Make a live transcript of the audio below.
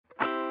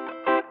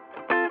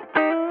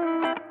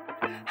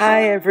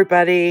Hi,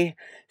 everybody.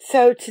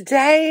 So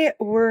today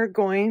we're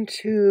going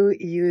to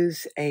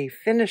use a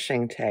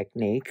finishing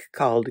technique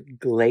called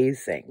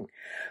glazing.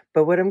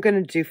 But what I'm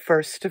going to do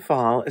first of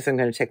all is I'm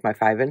going to take my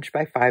 5"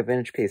 by 5"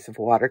 piece of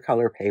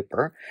watercolor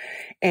paper,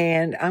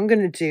 and I'm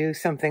going to do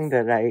something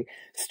that I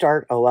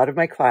start a lot of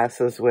my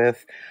classes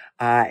with,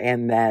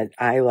 and that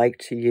I like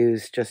to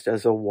use just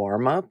as a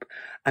warm-up.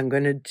 I'm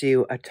going to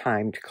do a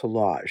timed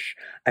collage.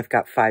 I've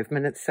got 5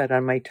 minutes set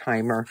on my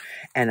timer,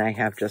 and I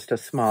have just a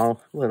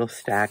small little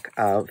stack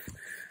of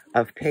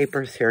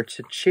papers here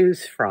to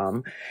choose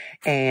from.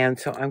 And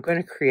so I'm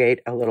going to create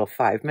a little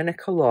 5-minute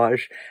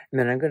collage, and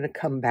then I'm going to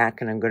come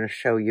back and I'm going to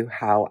show you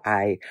how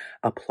I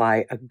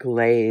apply a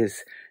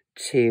glaze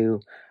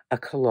to a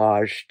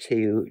collage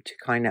to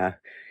kind of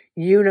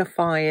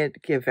unify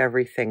it, give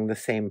everything the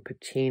same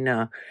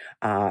patina.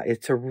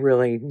 It's a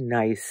really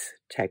nice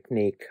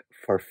technique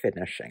for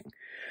finishing.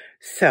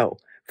 So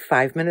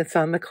 5 minutes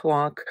on the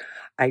clock.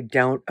 I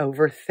don't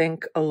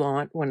overthink a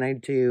lot when I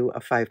do a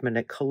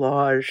 5-minute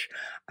collage.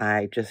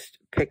 I just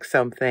pick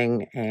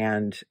something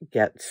and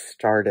get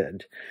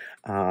started.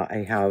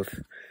 I have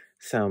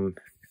some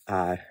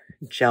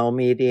gel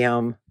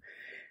medium,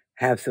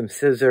 have some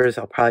scissors.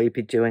 I'll probably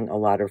be doing a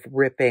lot of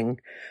ripping,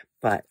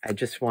 but I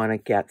just want to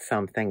get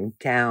something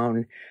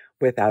down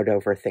without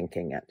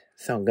overthinking it.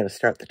 So I'm going to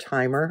start the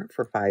timer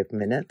for 5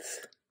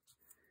 minutes.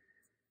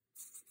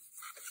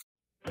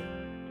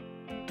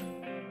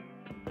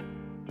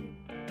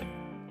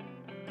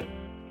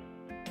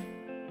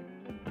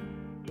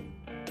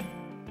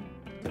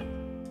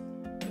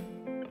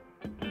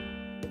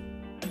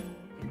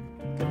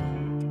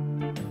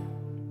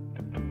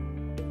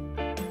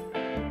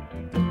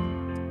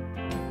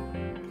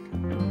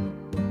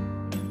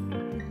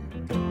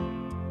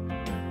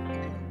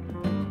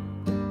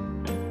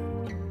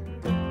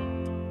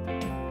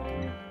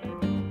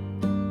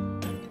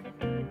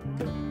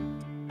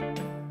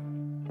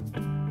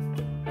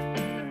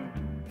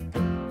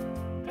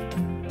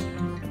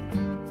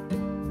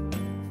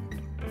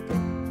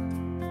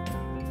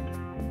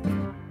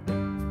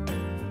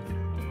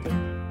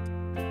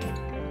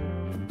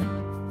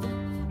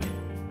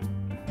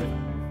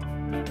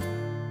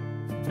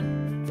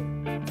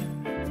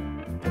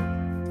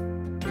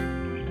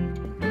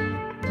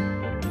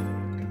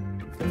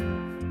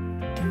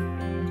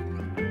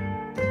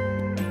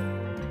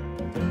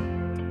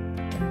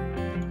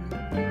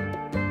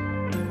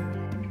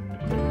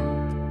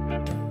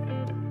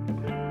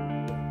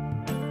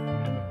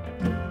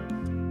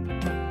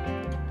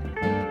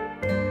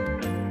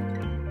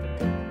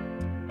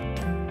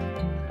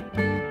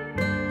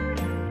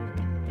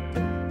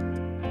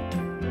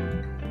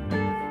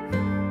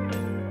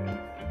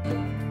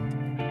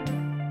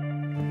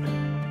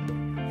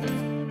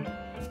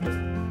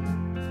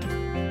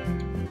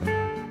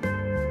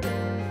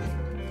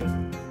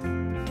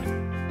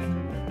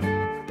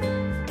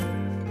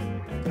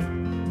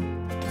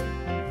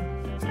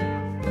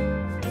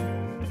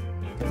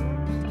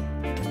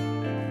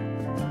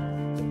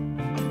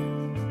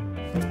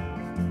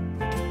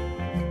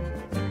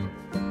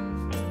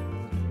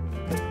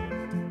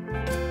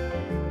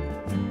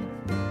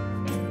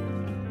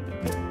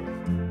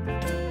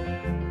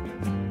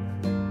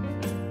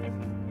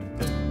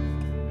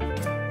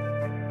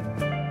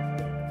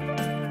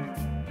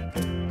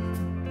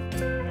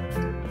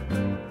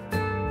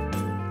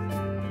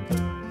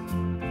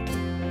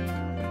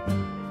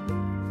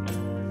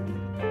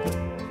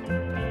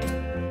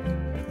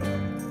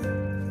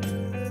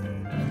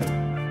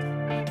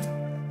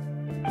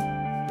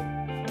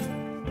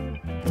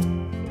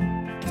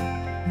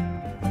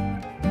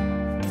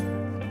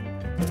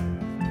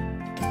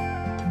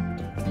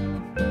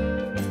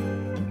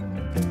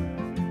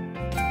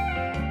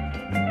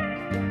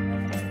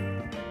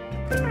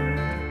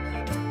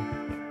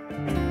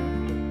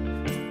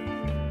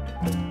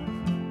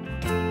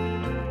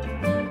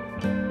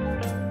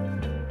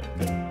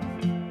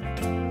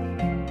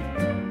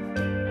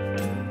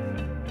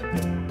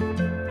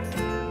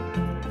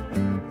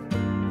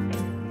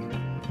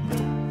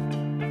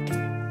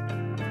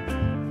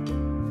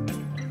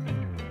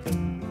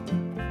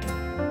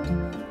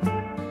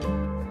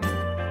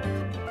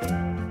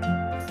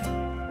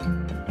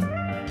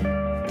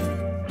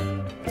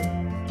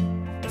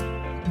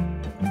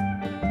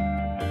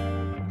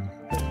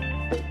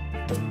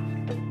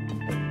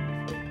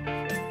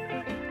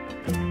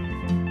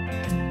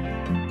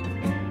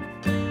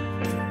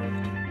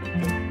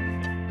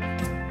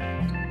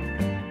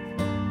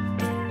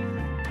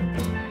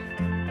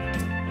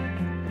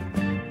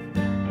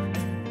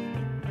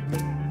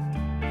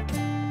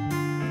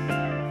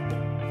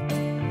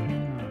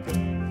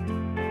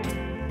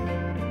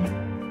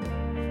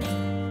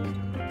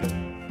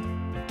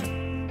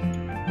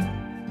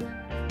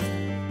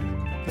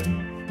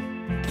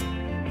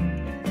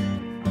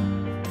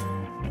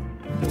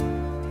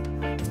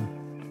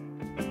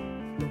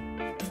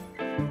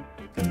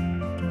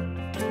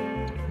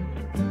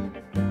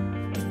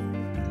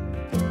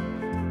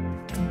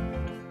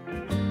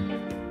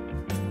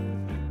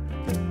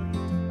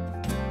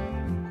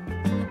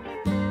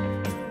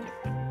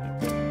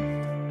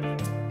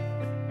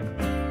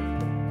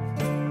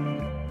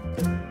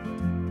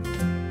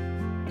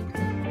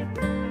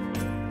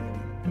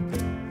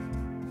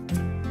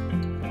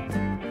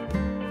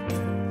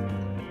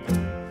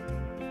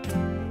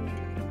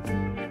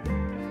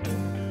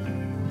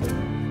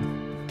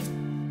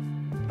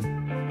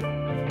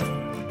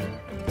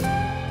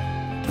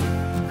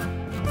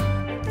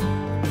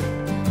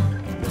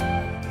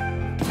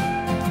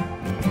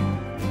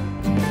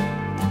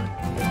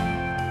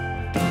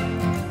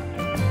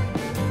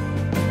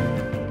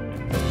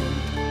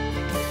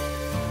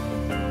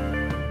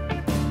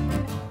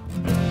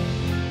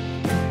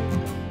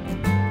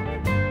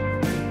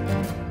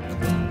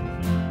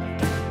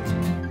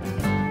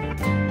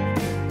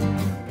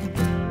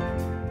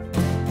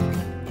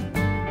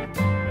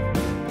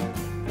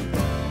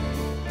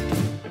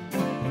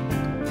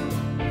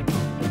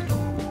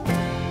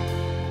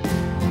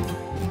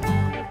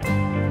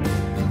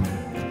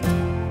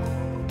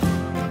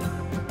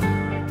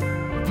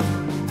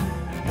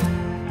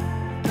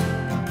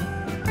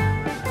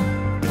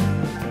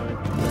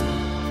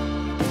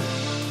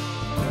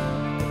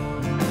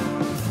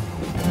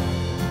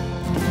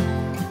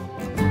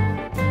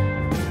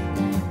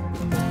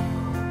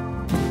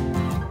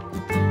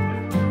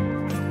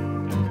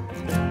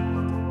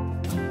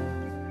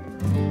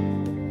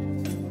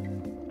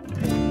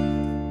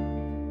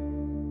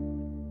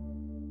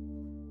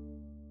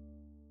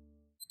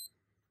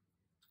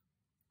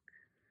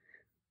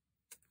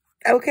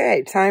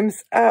 Okay,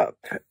 time's up.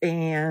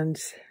 And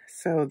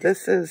so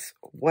this is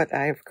what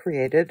I've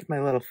created,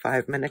 my little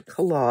 5-minute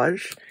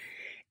collage.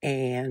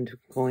 And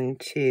I'm going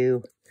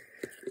to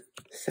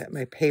set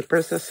my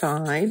papers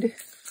aside.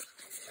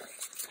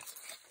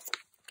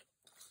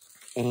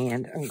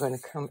 And I'm going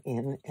to come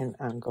in and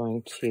I'm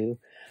going to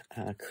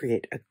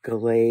create a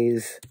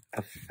glaze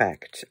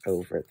effect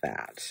over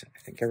that. I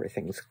think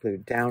everything's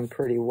glued down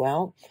pretty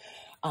well.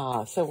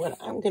 So what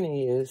I'm going to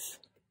use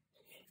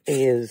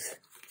is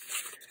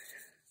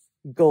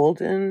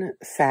golden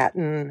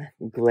satin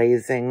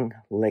glazing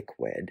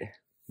liquid.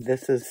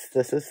 This is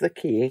the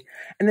key.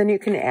 And then you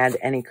can add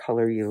any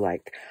color you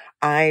like.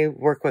 I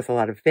work with a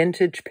lot of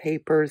vintage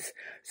papers,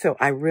 so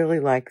I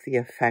really like the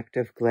effect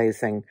of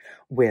glazing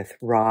with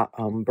raw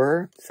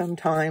umber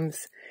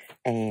sometimes.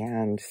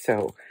 And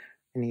so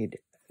I need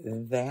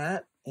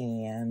that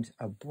and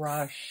a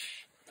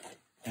brush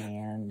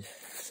and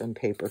some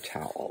paper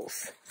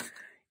towels.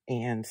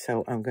 And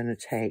so I'm going to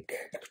take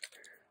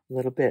a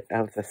little bit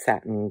of the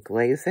satin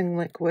glazing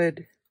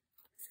liquid.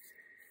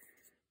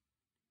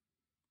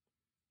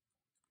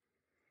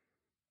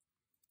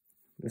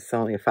 It's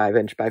only a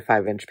 5-inch by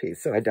 5-inch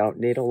piece, so I don't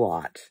need a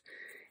lot.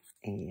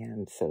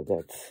 And so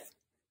that's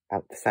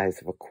about the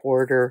size of a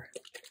quarter.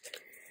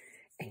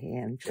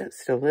 And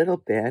just a little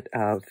bit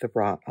of the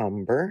raw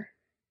umber.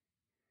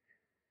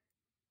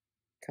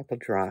 A couple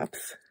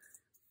drops.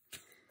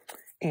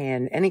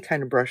 And any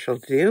kind of brush will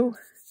do.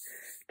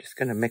 Just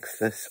going to mix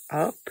this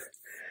up.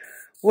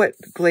 What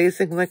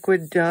glazing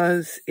liquid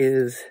does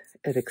is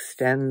it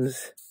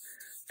extends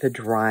the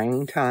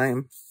drying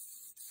time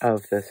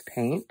of this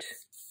paint.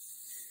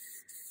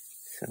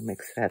 So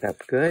mix that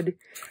up good.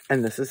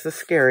 And this is the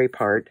scary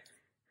part.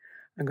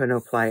 I'm going to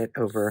apply it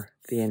over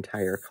the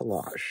entire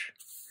collage.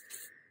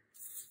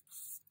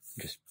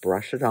 Just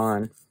brush it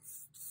on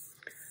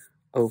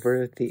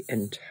over the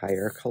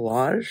entire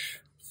collage.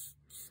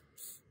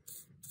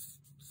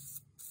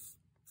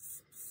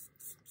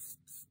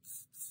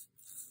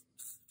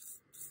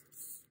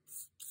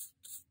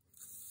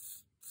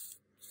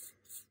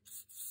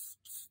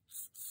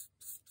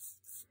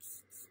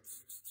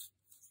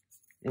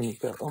 And you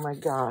go, oh my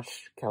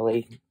gosh,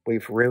 Kelly,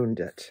 we've ruined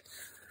it.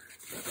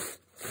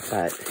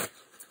 But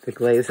the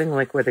glazing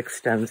liquid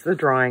extends the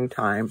drying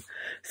time,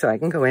 so I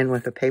can go in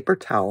with a paper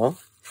towel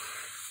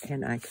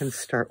and I can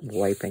start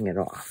wiping it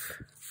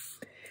off.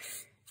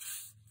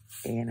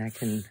 And I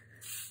can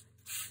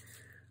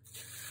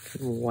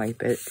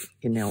wipe it,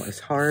 you know,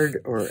 as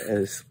hard or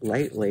as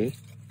lightly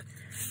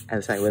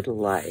as I would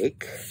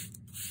like.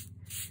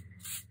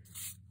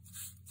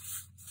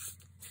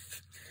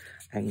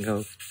 I can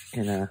go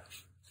in a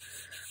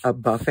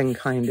buffing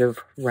kind of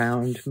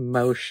round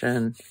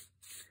motion.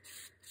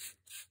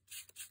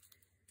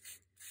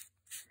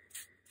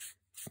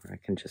 Or I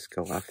can just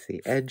go off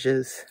the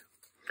edges.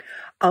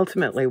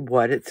 Ultimately,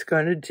 what it's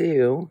going to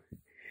do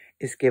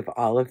is give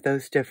all of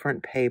those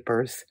different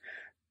papers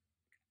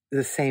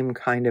the same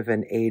kind of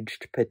an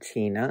aged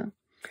patina.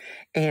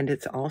 And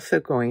it's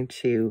also going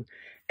to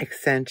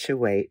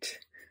accentuate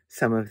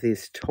some of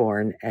these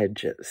torn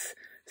edges.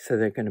 So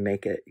they're going to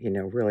make it, you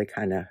know, really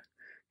kind of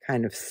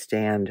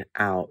stand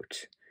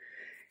out.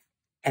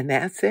 And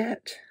that's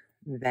it.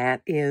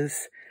 That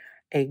is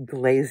a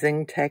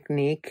glazing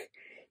technique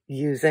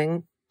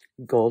using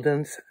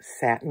Golden's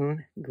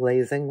satin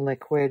glazing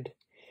liquid.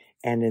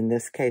 And in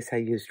this case, I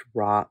used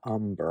raw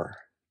umber.